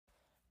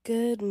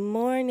Good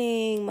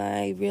morning,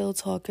 my real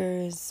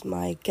talkers,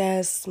 my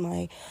guests,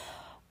 my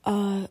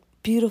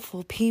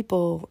beautiful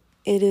people.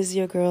 It is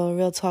your girl,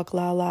 Real Talk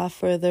Lala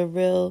for the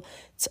real.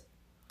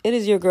 It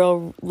is your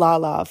girl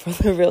Lala for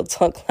the Real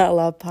Talk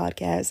Lala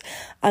podcast.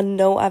 I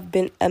know I've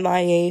been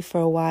MIA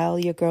for a while.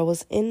 Your girl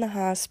was in the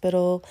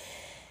hospital,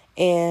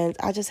 and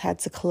I just had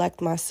to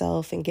collect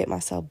myself and get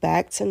myself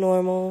back to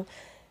normal.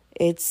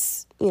 It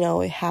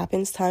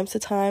happens time to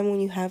time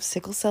when you have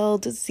sickle cell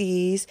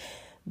disease,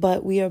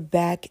 but we are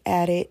back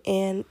at it,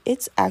 and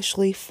it's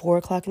actually 4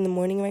 o'clock in the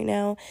morning right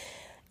now,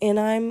 and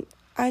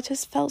I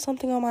just felt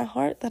something on my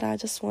heart that I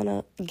just want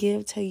to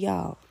give to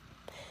y'all.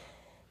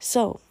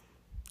 So,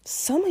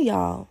 some of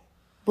y'all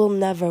will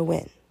never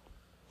win,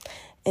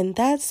 and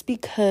that's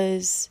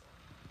because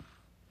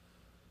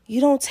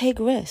you don't take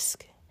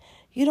risk.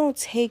 You don't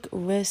take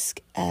risk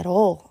at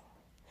all.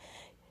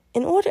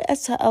 In order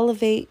to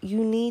elevate,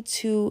 you need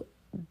to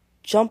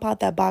jump out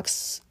that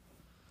box,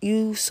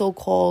 you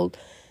so-called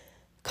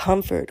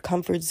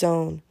comfort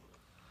zone,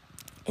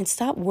 and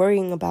stop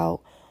worrying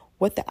about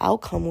what the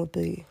outcome will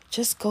be.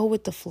 Just go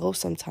with the flow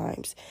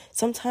sometimes.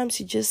 Sometimes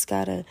you just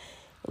gotta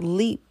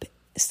leap.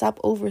 Stop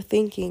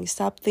overthinking.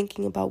 Stop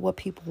thinking about what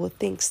people will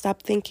think.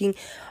 Stop thinking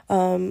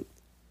the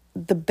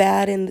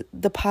bad and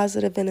the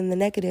positive and the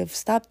negative.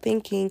 Stop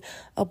thinking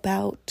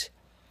about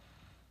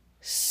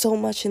so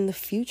much in the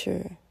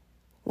future.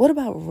 What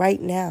about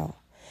right now?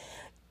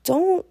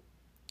 Don't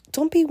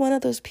be one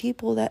of those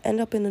people that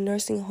end up in a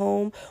nursing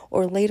home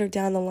or later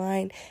down the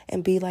line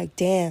and be like,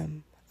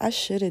 damn, I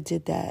should have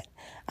did that.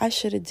 I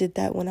should have did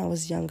that when I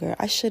was younger.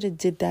 I should have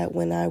did that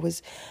when I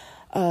was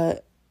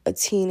a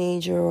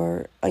teenager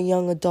or a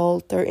young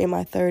adult or in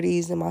my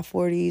 30s and my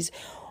 40s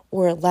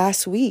or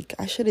last week.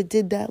 I should have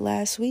did that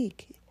last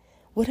week.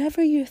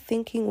 Whatever you're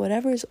thinking,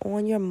 whatever is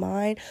on your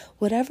mind,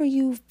 whatever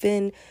you've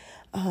been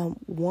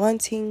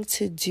wanting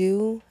to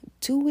do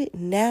it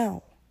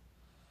now.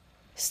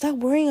 Stop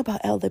worrying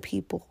about other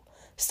people.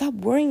 Stop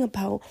worrying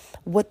about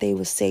what they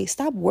would say.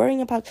 Stop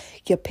worrying about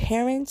your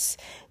parents.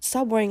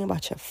 Stop worrying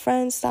about your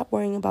friends. Stop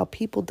worrying about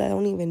people that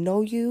don't even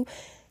know you.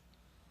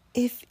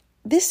 If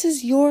this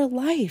is your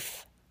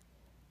life,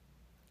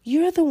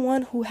 you're the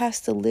one who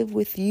has to live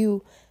with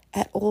you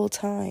at all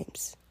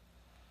times.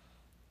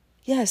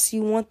 Yes,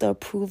 you want the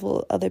approval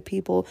of other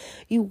people.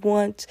 You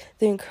want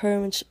the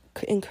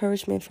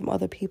encouragement from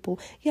other people.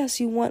 Yes,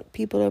 you want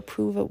people to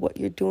approve of what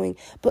you're doing,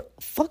 but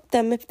fuck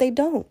them if they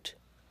don't.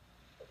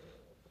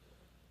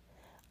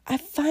 I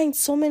find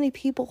so many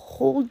people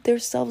hold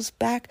themselves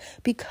back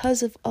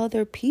because of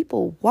other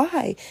people.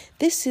 Why?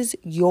 This is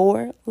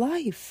your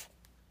life.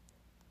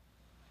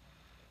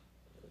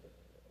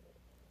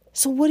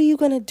 So what are you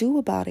going to do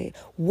about it?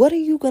 What are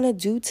you going to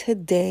do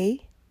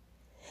today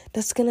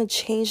that's going to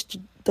change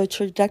the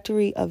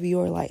trajectory of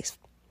your life?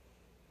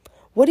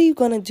 What are you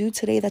going to do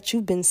today that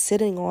you've been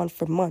sitting on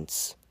for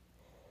months?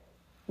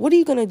 What are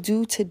you going to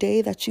do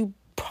today that you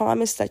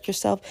promised that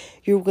yourself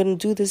you're going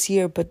to do this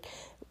year, but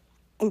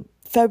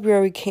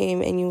February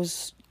came and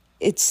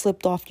it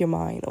slipped off your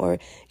mind, or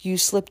you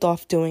slipped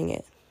off doing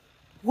it?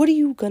 What are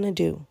you going to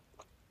do?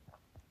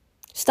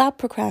 Stop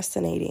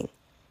procrastinating.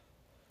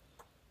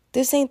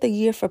 This ain't the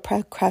year for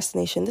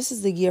procrastination. This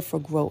is the year for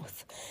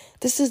growth.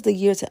 This is the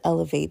year to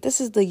elevate.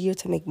 This is the year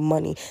to make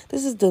money.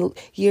 This is the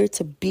year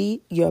to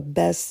be your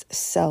best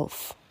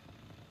self.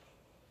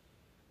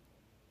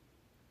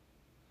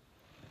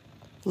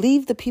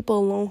 Leave the people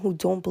alone who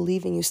don't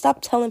believe in you.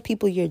 Stop telling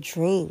people your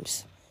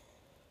dreams.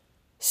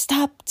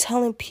 Stop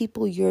telling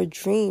people your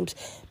dreams.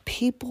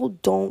 People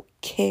don't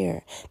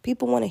care.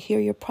 People want to hear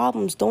your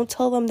problems. Don't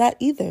tell them that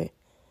either.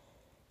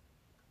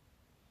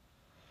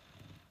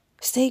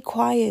 Stay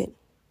quiet.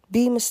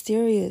 Be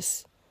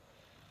mysterious.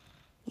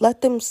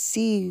 Let them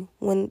see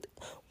when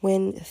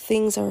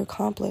things are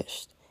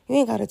accomplished. You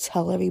ain't got to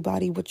tell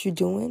everybody what you're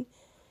doing.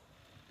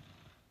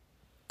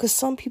 Because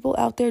some people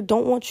out there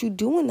don't want you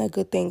doing the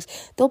good things.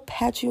 They'll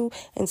pat you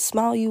and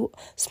smile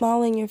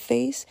in your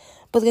face,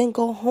 but then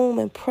go home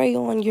and prey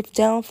on your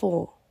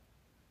downfall.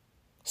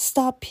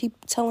 Stop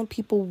telling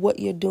people what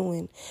you're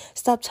doing.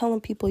 Stop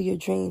telling people your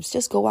dreams.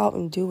 Just go out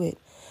and do it.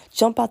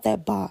 Jump out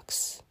that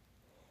box.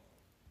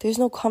 There's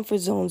no comfort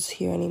zones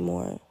here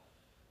anymore.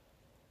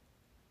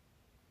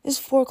 It's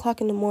 4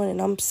 o'clock in the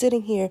morning. I'm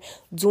sitting here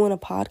doing a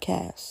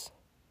podcast.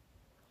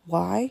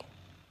 Why?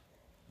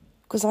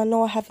 Because I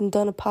know I haven't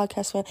done a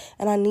podcast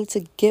and I need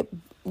to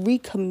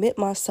recommit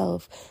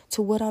myself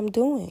to what I'm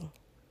doing.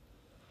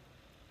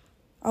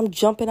 I'm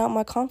jumping out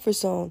my comfort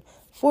zone.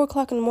 4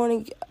 o'clock in the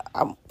morning,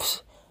 I'm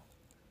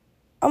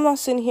not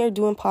sitting here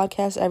doing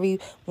podcasts every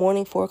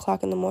morning, 4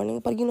 o'clock in the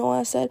morning. But you know what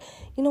I said?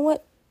 You know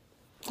what?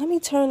 Let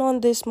me turn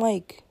on this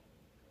mic.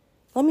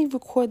 Let me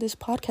record this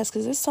podcast,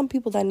 because there's some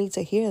people that need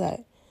to hear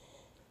that.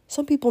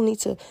 Some people need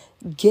to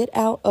get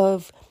out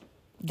of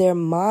their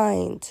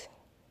mind,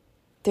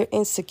 their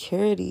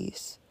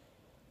insecurities,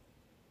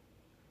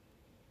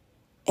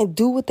 and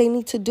do what they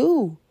need to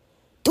do.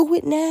 Do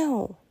it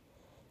now.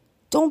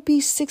 Don't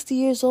be 60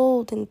 years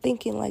old and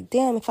thinking like,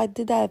 damn, if I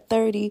did that at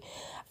 30,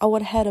 I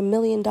would have had $1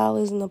 million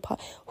in the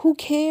pot. Who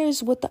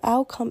cares what the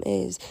outcome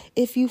is?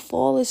 If you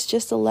fall, it's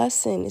just a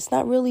lesson. It's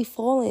not really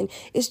falling.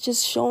 It's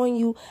just showing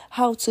you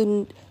how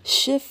to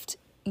shift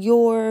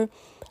your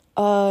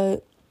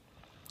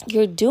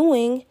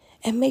doing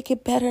and make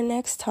it better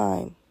next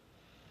time.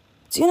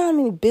 Do you know how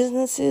many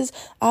businesses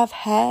I've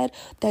had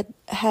that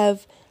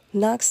have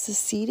not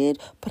succeeded,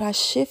 but I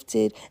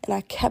shifted and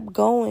I kept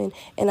going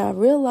and I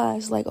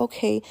realized like,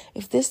 okay,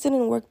 if this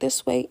didn't work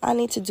this way, I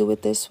need to do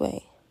it this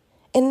way.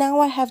 And now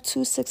I have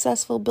 2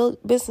 successful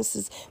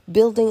businesses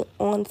building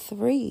on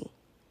 3.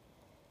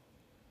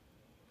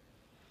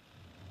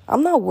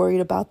 I'm not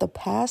worried about the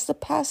past. The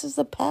past is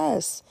the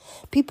past.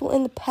 People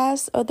in the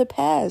past are the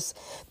past.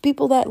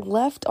 People that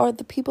left are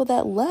the people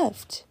that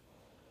left.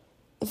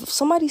 If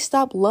somebody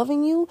stopped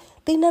loving you,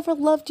 they never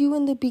loved you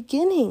in the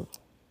beginning.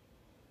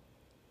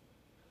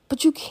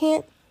 But you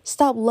can't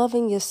stop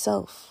loving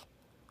yourself.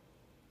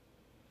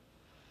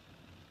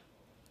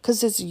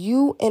 Because it's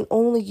you and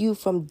only you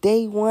from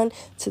day one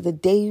to the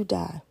day you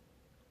die.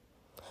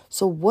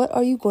 So what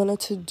are you going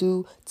to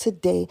do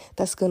today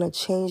that's going to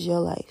change your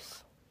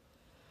life?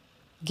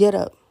 Get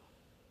up.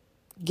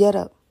 Get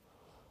up.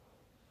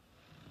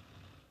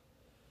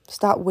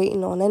 Stop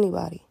waiting on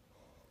anybody.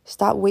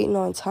 Stop waiting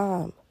on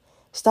time.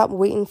 Stop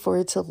waiting for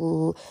it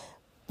to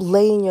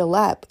lay in your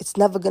lap. It's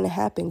never going to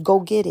happen. Go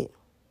get it.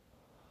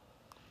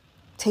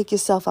 Take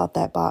yourself out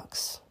that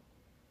box.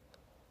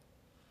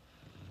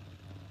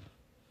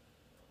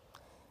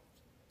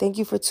 Thank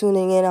you for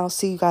tuning in. I'll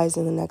see you guys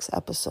in the next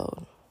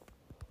episode.